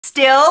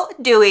Still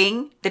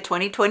doing the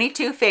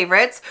 2022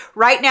 favorites.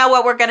 Right now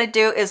what we're going to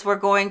do is we're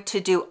going to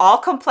do all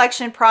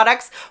complexion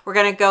products. We're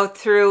going to go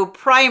through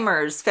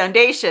primers,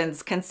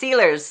 foundations,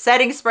 concealers,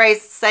 setting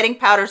sprays, setting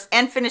powders,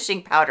 and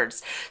finishing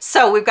powders.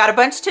 So we've got a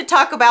bunch to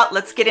talk about.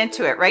 Let's get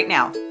into it right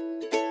now.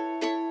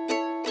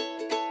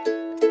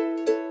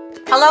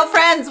 Hello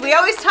friends, we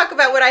always talk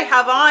about what I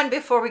have on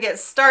before we get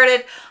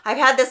started. I've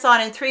had this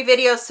on in 3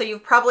 videos, so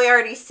you've probably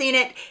already seen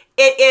it.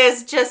 It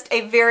is just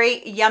a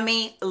very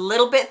yummy,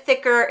 little bit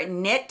thicker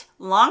knit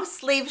long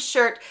sleeve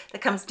shirt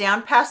that comes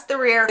down past the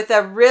rear with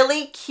a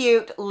really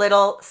cute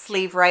little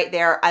sleeve right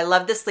there. I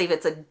love the sleeve.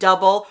 It's a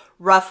double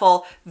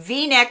ruffle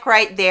V-neck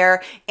right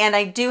there, and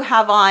I do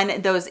have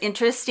on those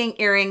interesting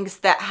earrings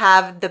that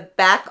have the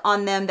back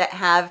on them that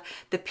have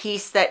the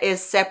piece that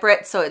is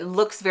separate, so it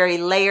looks very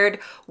layered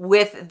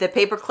with the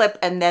paper clip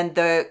and then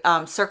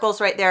the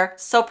circles right there.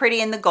 So pretty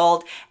in the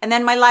gold. And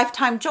then my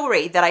lifetime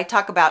jewelry that I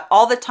talk about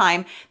all the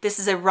time. This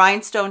is a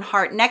rhinestone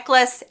heart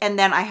necklace, and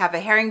then I have a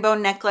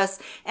herringbone necklace,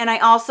 and I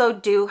also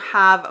do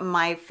have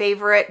my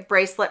favorite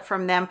bracelet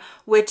from them,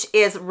 which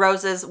is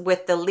roses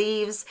with the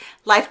leaves.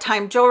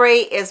 Lifetime jewelry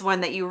is one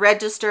that you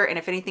register, and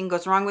if anything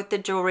goes wrong with the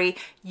jewelry,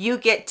 you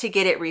get to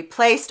get it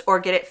replaced or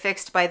get it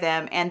fixed by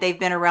them, and they've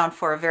been around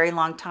for a very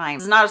long time.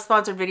 It's not a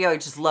sponsored video. I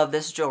just love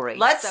this jewelry.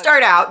 Let's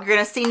start out. You're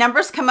going to see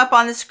numbers come up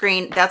on the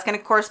screen. That's going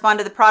to correspond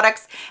to the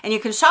products, and you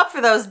can shop for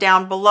those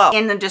down below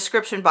in the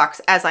description box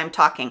as I'm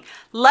talking.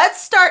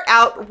 Let's start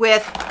out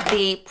with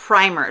the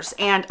primers,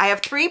 and I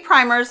have 3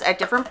 primers at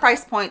different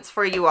price points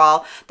for you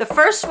all. The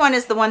first one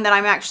is the one that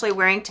I'm actually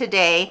wearing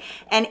today,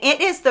 and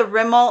it is the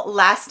Rimmel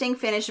Lasting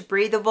Finish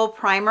Breathable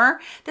Primer.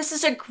 This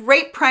is a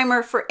great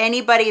primer for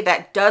anybody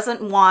that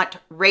doesn't want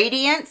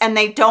radiance and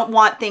they don't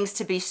want things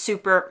to be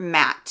super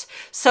matte.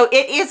 So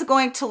it is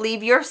going to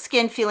leave your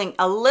skin feeling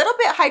a little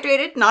bit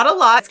hydrated, not a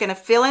lot. It's going to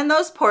fill in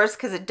those pores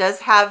because it does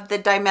have the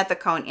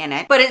dimethicone in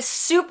it, but it's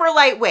super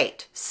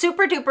lightweight,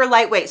 super duper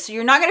lightweight. So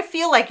you're not going to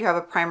feel like you have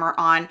a primer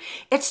on.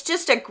 It's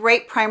just a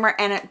great primer,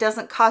 and it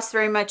doesn't cost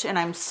very much, and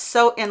I'm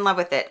so in love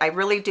with it. I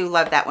really do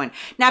love that one.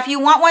 Now, if you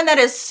want one that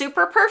is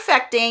super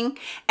perfecting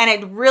and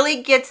it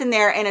really gets in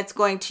there, and it's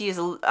going to use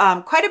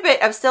quite a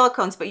bit of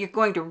silicones, but you're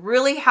going to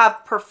really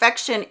have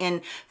perfection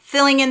in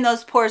filling in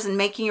those pores and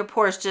making your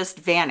pores just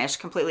vanish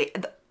completely.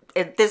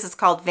 This is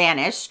called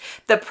Vanish,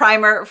 the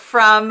primer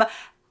from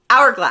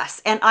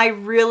Hourglass, and I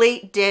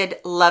really did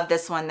love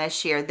this one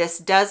this year. This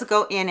does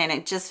go in and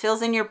it just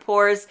fills in your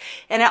pores,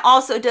 and it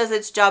also does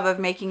its job of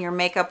making your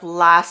makeup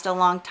last a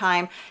long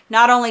time.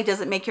 Not only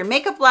does it make your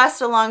makeup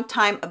last a long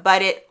time,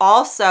 but it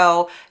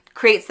also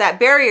creates that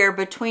barrier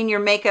between your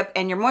makeup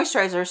and your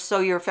moisturizer,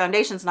 so your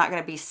foundation's not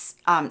going to be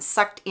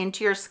sucked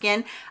into your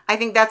skin. I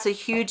think that's a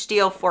huge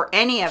deal for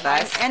any of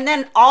us. And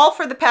then all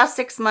for the past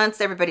 6 months,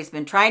 everybody's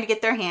been trying to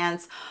get their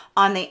hands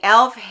on the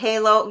e.l.f.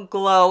 Halo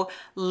Glow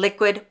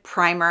Liquid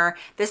Primer.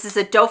 This is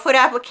a doe foot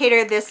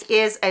applicator. This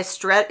is a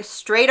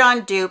straight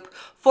on dupe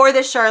for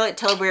the Charlotte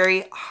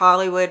Tilbury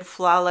Hollywood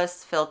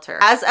Flawless Filter.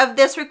 As of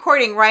this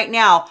recording right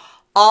now,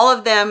 all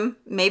of them,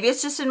 maybe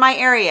it's just in my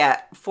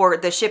area for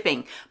the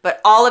shipping,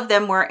 but all of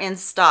them were in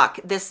stock.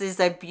 This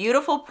is a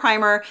beautiful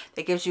primer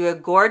that gives you a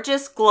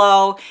gorgeous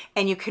glow,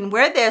 and you can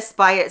wear this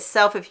by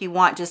itself if you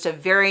want just a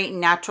very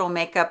natural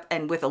makeup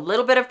and with a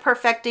little bit of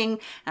perfecting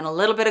and a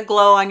little bit of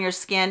glow on your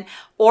skin,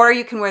 or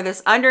you can wear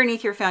this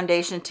underneath your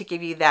foundation to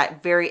give you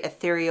that very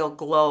ethereal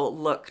glow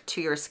look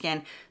to your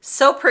skin.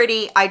 So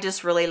pretty. I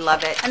just really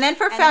love it. And then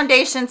for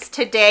foundations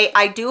today,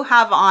 I do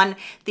have on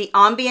the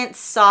Ambient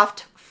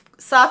Soft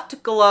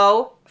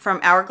Glow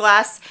from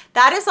Hourglass.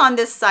 That is on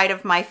this side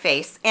of my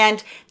face,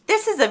 and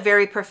this is a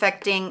very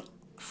perfecting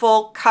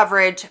full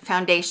coverage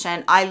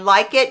foundation. I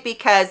like it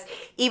because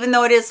even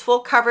though it is full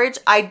coverage,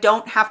 I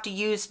don't have to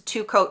use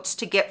 2 coats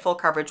to get full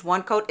coverage.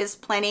 1 coat is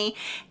plenty,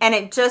 and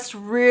it just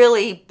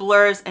really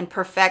blurs and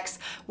perfects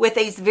with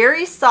a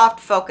very soft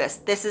focus.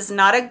 This is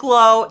not a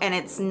glow and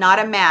it's not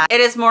a matte.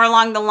 It is more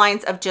along the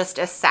lines of just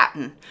a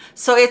satin.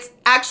 So it's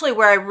actually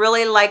where I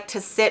really like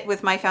to sit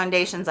with my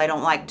foundations. I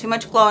don't like too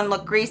much glow and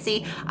look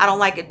greasy. I don't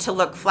like it to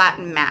look flat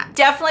and matte.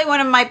 Definitely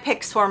one of my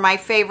picks for my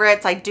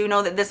favorites. I do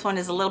know that this one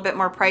is a little bit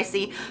more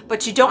pricey,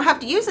 but you don't have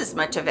to use as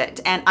much of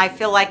it, and I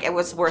feel like it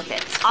was worth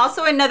it.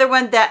 Also, another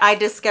one that I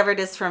discovered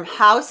is from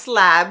House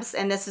Labs,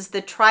 and this is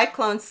the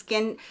Triclone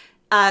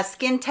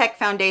Skin Tech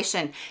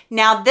Foundation.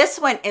 Now this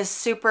one is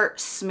super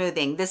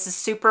smoothing. This is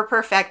super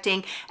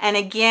perfecting, and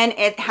again,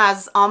 it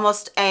has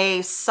almost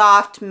a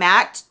soft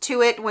matte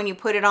to it when you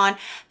put it on.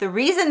 The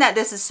reason that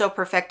this is so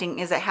perfecting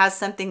is it has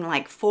something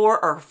like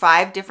 4 or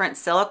 5 different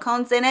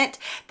silicones in it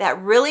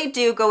that really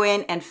do go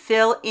in and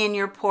fill in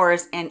your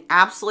pores and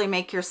absolutely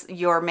make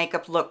your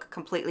makeup look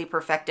completely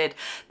perfected.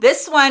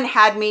 This one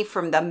had me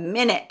from the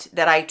minute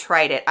that I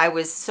tried it. I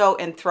was so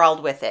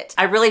enthralled with it.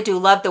 I really do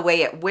love the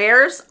way it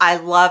wears. I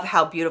love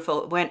how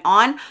beautiful it went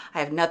on. I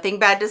have nothing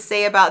bad to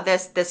say about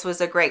this. This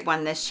was a great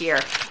one this year.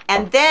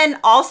 And then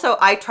also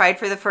I tried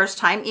for the first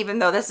time, even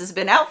though this has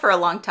been out for a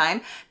long time,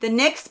 the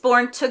NYX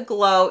Born to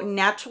Glow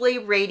Naturally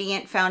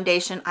Radiant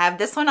Foundation. I have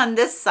this one on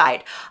this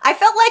side. I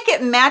felt like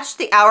it matched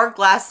the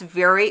Hourglass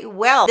very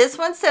well. This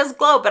one says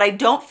glow, but I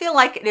don't feel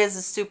like it is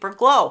a super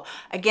glow.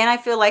 Again, I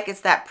feel like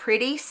it's that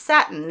pretty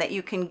satin that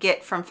you can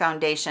get from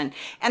foundation.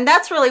 And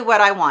that's really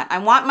what I want. I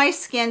want my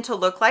skin to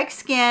look like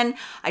skin.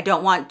 I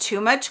don't want too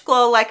much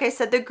glow, like I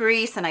said, the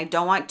grease, and I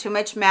don't want too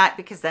much matte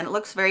because then it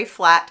looks very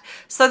flat.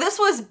 So this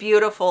was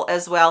beautiful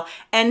as well.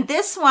 And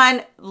this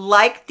one,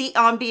 like the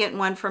Ambient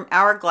one from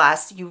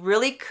Hourglass, you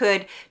really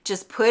could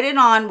just put it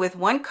on with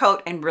one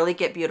coat and really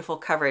get beautiful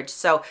coverage.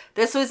 So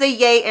this was a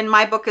yay in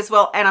my book as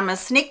well. And I'm gonna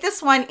sneak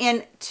this one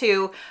in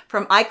too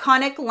from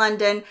Iconic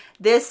London.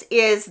 This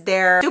is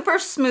their Super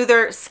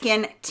Smoother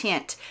Skin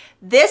Tint.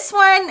 This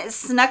one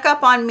snuck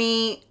up on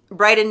me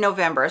right in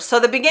November.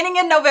 So the beginning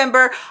of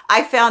November,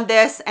 I found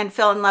this and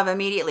fell in love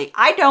immediately.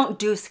 I don't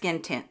do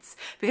skin tints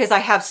because I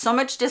have so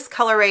much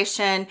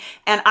discoloration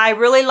and I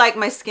really like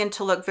my skin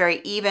to look very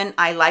even.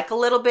 I like a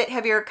little bit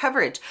heavier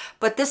coverage,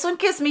 but this one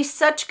gives me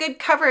such good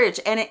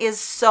coverage and it is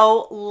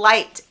so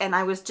light. And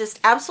I was just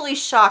absolutely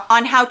shocked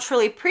on how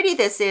truly pretty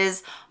this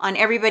is on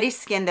everybody's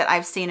skin that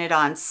I've seen it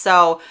on.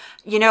 So,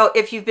 you know,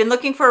 if you've been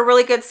looking for a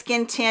really good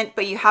skin tint,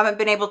 but you haven't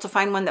been able to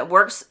find one that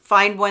works,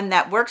 find one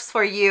that works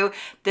for you.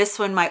 This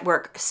one might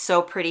work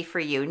so pretty for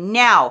you.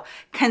 Now,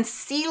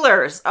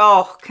 concealers.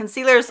 Oh,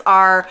 concealers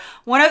are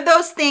one of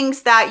those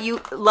things that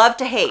you love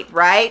to hate,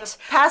 right?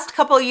 Past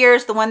couple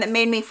years, the one that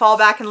made me fall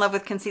back in love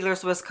with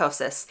concealers was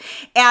Kosas.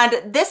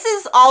 And this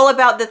is all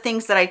about the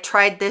things that I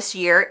tried this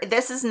year.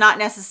 This is not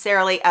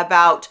necessarily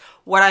about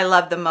what I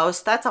love the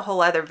most. That's a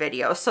whole other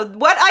video. So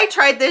what I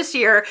tried this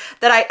year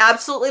that I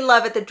absolutely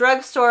love at the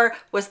drugstore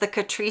was the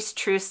Catrice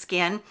True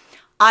Skin.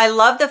 I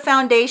love the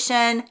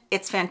foundation.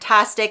 It's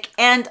fantastic.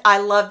 And I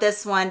love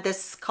this one.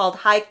 This is called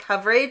High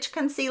Coverage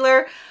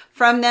Concealer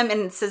from them.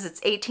 And it says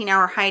it's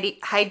 18-hour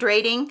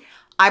hydrating.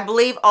 I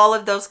believe all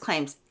of those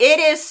claims. It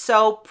is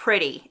so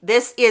pretty.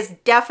 This is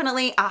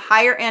definitely a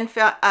higher end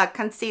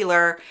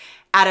concealer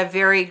at a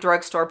very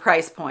drugstore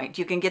price point.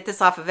 You can get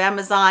this off of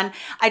Amazon.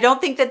 I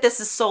don't think that this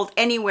is sold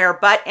anywhere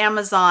but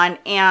Amazon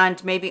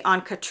and maybe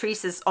on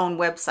Catrice's own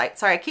website.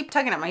 Sorry, I keep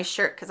tugging at my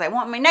shirt because I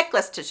want my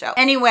necklace to show.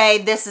 Anyway,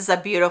 this is a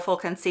beautiful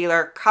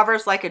concealer,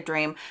 covers like a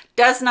dream,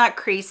 does not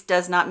crease,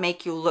 does not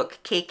make you look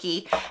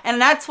cakey.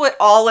 And that's what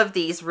all of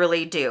these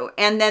really do.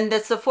 And then the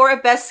Sephora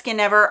Best Skin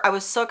Ever, I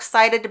was so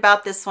excited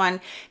about this one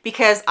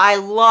because I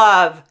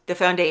love the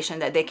foundation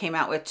that they came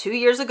out with 2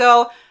 years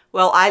ago.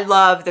 Well, I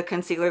love the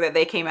concealer that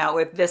they came out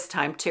with this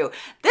time too.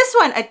 This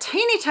one, a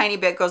tiny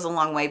bit goes a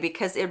long way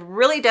because it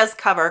really does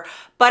cover,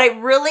 but it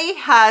really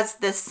has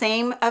the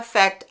same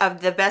effect of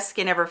the Best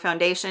Skin Ever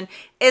foundation,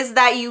 is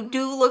that you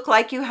do look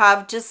like you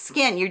have just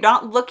skin. You're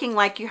not looking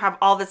like you have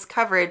all this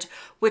coverage,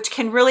 which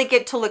can really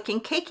get to looking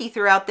cakey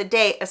throughout the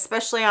day,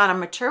 especially on a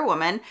mature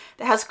woman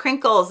that has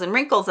crinkles and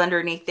wrinkles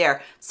underneath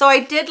there. So I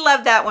did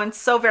love that one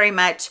so very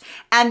much.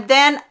 And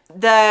then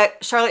the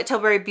Charlotte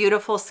Tilbury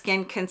Beautiful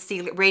Skin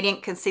Concealer,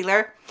 Radiant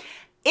Concealer.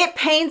 It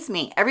pains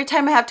me every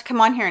time I have to come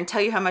on here and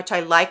tell you how much I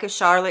like a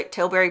Charlotte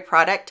Tilbury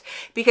product,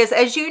 because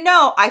as you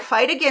know, I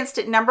fight against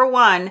it, number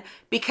one,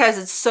 because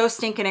it's so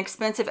stinking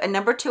expensive, and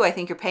number two, I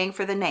think you're paying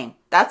for the name.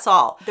 That's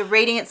all. The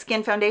Radiant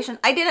Skin Foundation,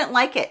 I didn't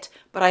like it,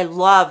 but I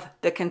love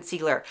the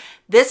concealer.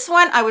 This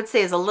one, I would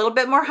say, is a little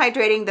bit more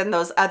hydrating than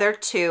those other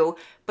two,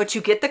 but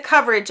you get the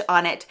coverage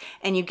on it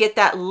and you get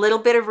that little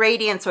bit of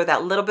radiance or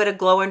that little bit of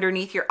glow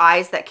underneath your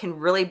eyes that can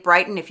really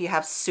brighten if you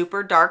have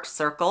super dark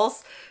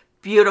circles.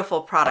 Beautiful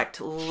product,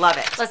 love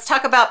it. Let's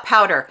talk about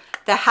powder.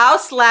 The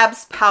Haus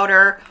Labs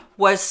powder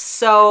was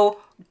so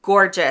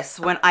gorgeous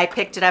when I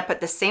picked it up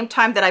at the same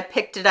time that I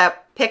picked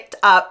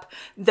up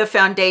the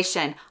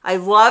foundation. I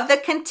love the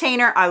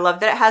container. I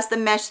love that it has the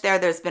mesh there.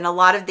 There's been a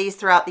lot of these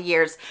throughout the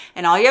years,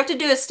 and all you have to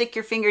do is stick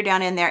your finger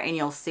down in there and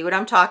you'll see what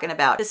I'm talking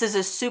about. This is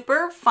a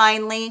super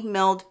finely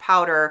milled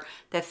powder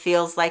that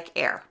feels like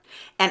air.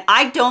 And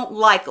I don't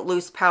like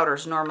loose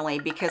powders normally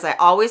because I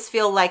always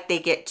feel like they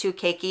get too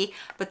cakey,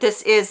 but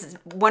this is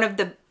one of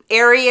the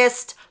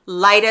airiest,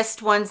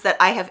 lightest ones that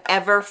I have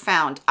ever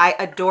found. I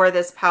adore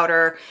this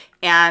powder.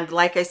 And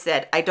like I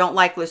said, I don't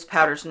like loose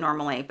powders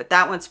normally, but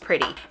that one's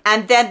pretty.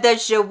 And then the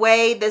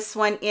Jouer, this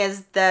one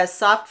is the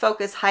Soft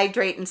Focus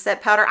Hydrate and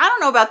Set Powder. I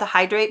don't know about the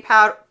hydrate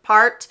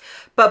part,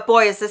 but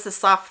boy, is this a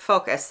soft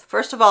focus.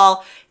 First of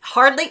all,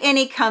 hardly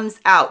any comes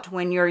out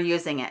when you're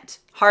using it.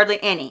 Hardly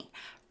any.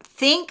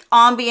 Think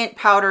ambient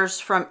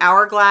powders from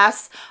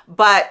Hourglass,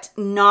 but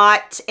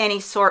not any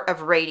sort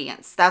of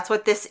radiance. That's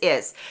what this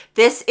is.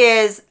 This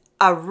is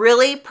a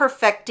really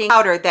perfecting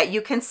powder that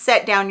you can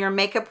set down your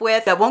makeup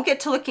with that won't get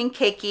to looking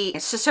cakey.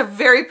 It's just a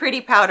very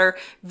pretty powder,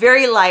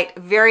 very light,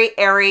 very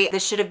airy.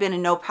 This should have been a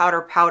no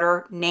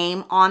powder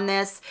name on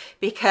this,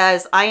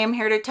 because I am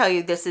here to tell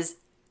you this is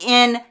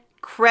incredible.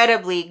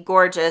 incredibly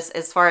gorgeous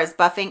as far as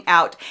buffing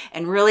out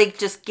and really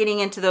just getting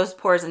into those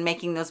pores and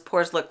making those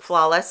pores look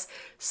flawless.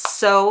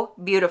 So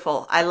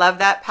beautiful. I love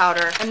that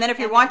powder. And then if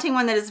you're wanting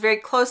one that is very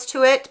close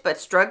to it, but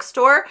it's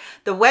drugstore,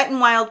 the Wet n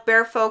Wild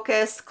Bare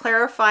Focus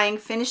Clarifying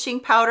Finishing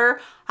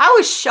Powder. I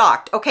was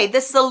shocked. Okay,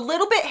 this is a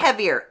little bit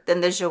heavier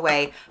than the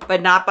Jouer,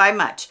 but not by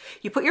much.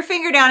 You put your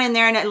finger down in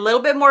there and a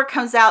little bit more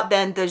comes out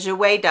than the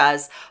Jouer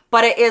does,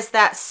 but it is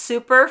that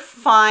super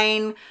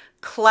fine,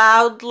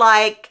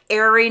 cloud-like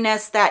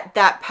airiness that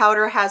that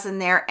powder has in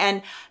there.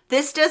 And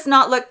this does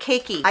not look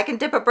cakey. I can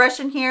dip a brush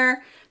in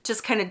here,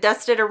 just kind of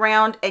dust it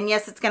around, and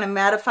yes, it's going to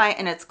mattify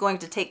and it's going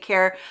to take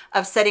care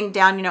of setting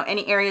down, you know,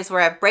 any areas where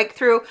I have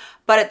breakthrough,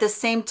 but at the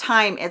same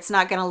time, it's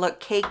not going to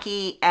look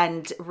cakey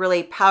and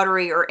really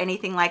powdery or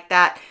anything like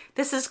that.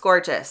 This is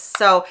gorgeous.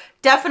 So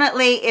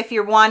definitely, if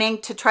you're wanting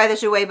to try the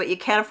Jouer, but you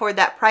can't afford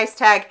that price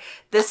tag,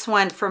 this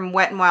one from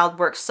Wet n Wild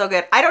works so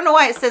good. I don't know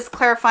why it says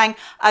clarifying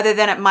other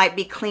than it might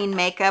be clean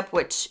makeup,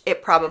 which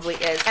it probably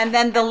is. And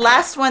then the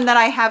last one that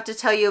I have to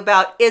tell you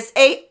about is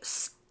a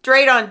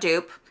straight on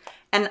dupe.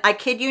 And I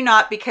kid you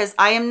not, because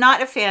I am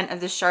not a fan of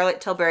the Charlotte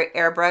Tilbury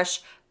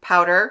Airbrush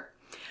powder.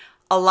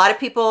 A lot of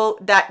people,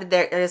 that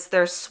is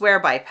their swear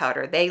by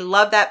powder. They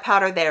love that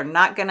powder. They're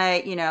not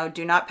gonna, you know,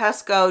 do not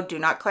pass go, do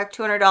not collect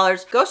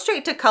 $200. Go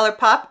straight to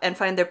ColourPop and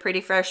find their Pretty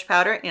Fresh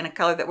powder in a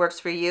color that works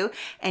for you,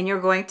 and you're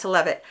going to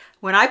love it.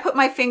 When I put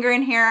my finger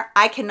in here,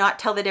 I cannot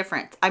tell the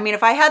difference. I mean,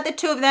 if I had the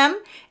two of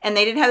them and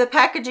they didn't have the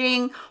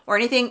packaging or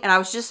anything and I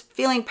was just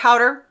feeling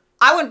powder,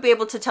 I wouldn't be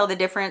able to tell the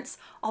difference.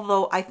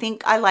 Although I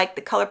think I like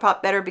the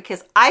ColourPop better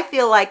because I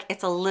feel like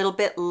it's a little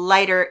bit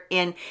lighter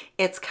in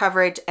its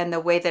coverage and the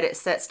way that it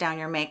sets down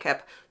your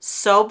makeup.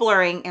 So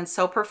blurring and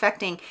so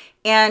perfecting.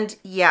 And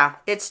yeah,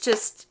 it's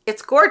just,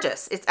 it's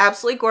gorgeous. It's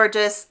absolutely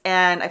gorgeous.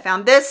 And I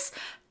found this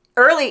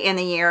early in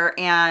the year,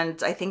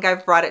 and I think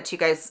I've brought it to you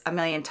guys a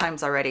million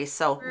times already,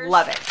 so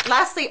love it.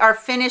 Lastly, our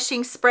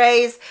finishing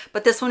sprays,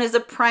 but this one is a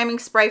priming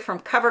spray from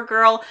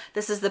CoverGirl.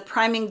 This is the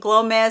Priming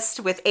Glow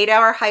Mist with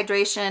 8-hour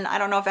hydration. I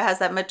don't know if it has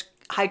that much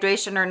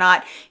hydration or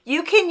not.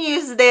 You can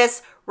use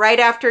this right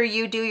after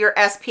you do your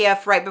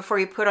SPF, right before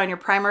you put on your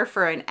primer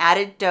for an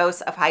added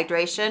dose of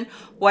hydration.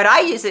 What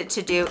I use it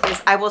to do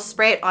is I will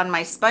spray it on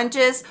my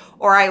sponges,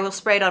 or I will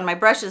spray it on my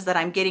brushes that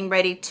I'm getting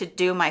ready to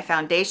do my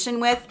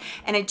foundation with,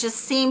 and it just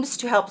seems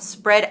to help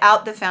spread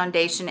out the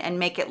foundation and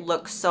make it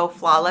look so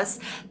flawless.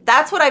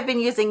 That's what I've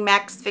been using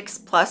Max Fix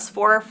Plus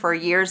for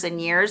years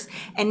and years,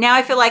 and now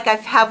I feel like I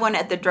have one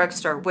at the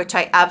drugstore, which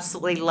I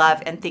absolutely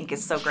love and think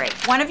is so great.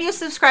 One of you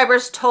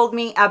subscribers told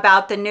me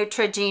about the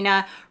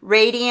Neutrogena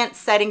Radiant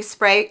Setting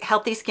Spray,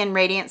 Healthy Skin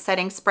Radiant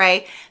Setting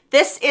Spray.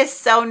 This is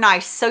so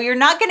nice. So you're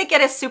not going to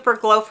get a super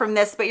glow from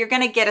this, but you're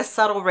going to get a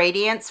subtle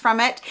radiance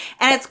from it,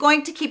 and it's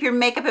going to keep your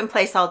makeup in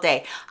place all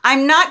day.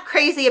 I'm not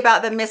crazy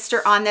about the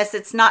mister on this.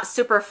 It's not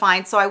super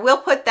fine, so I will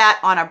put that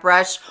on a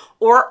brush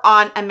or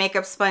on a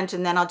makeup sponge,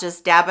 and then I'll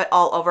just dab it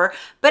all over.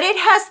 But it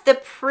has the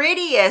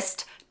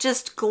prettiest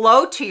just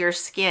glow to your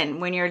skin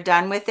when you're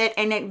done with it,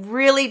 and it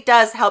really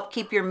does help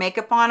keep your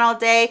makeup on all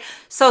day.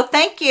 So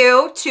thank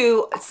you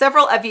to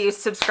several of you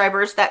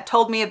subscribers that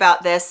told me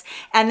about this,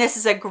 and this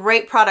is a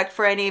great product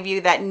for any of you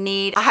that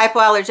need a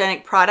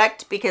hypoallergenic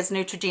product, because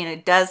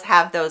Neutrogena does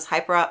have those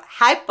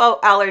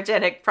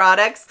hypoallergenic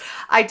products.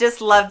 I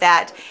just love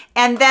that.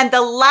 And then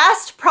the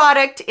last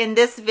product in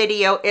this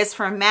video is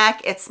from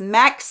MAC. It's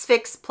Max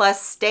Fix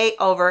Plus Stay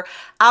Over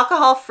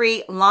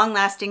Alcohol-Free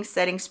Long-Lasting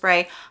Setting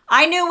Spray.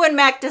 I knew when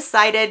MAC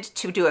decided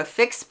to do a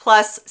Fix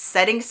Plus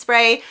setting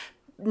spray,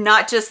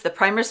 not just the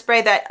primer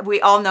spray that we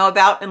all know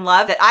about and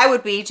love, that I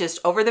would be just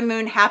over the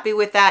moon happy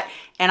with that,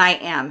 and I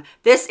am.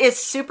 This is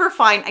super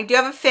fine. I do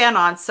have a fan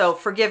on, so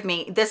forgive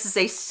me. This is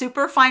a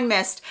super fine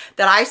mist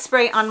that I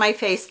spray on my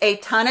face a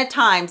ton of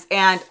times,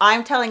 and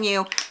I'm telling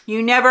you,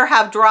 you never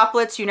have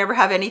droplets, you never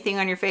have anything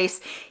on your face.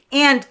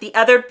 And the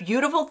other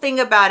beautiful thing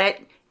about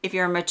it, if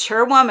you're a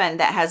mature woman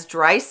that has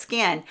dry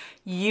skin,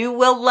 you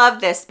will love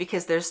this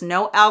because there's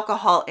no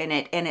alcohol in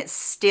it, and it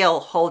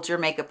still holds your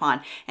makeup on.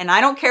 And I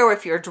don't care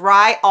if you're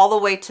dry all the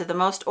way to the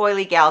most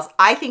oily gals.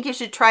 I think you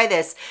should try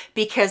this,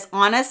 because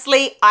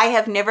honestly, I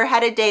have never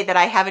had a day that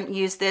I haven't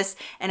used this,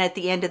 and at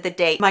the end of the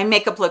day, my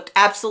makeup looked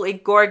absolutely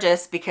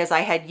gorgeous because I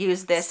had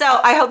used this.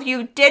 So I hope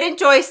you did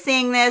enjoy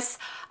seeing this.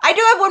 I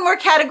do have one more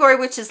category,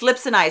 which is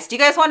lips and eyes. Do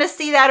you guys want to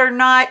see that or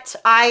not?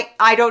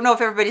 I don't know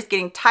if everybody's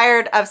getting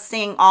tired of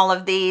seeing all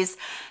of these.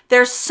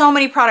 There's so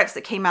many products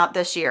that came out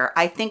this year.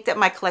 I think that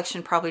my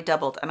collection probably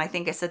doubled, and I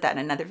think I said that in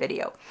another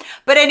video.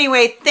 But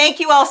anyway, thank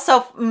you all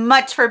so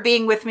much for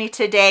being with me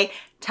today.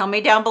 Tell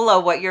me down below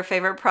what your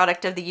favorite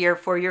product of the year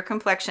for your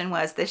complexion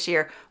was this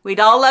year. We'd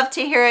all love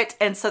to hear it,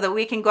 and so that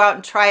we can go out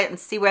and try it and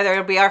see whether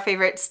it'll be our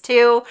favorites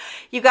too.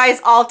 You guys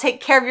all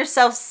take care of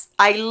yourselves.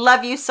 I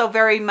love you so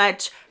very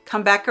much.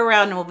 Come back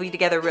around and we'll be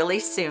together really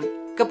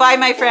soon. Goodbye,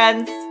 my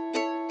friends.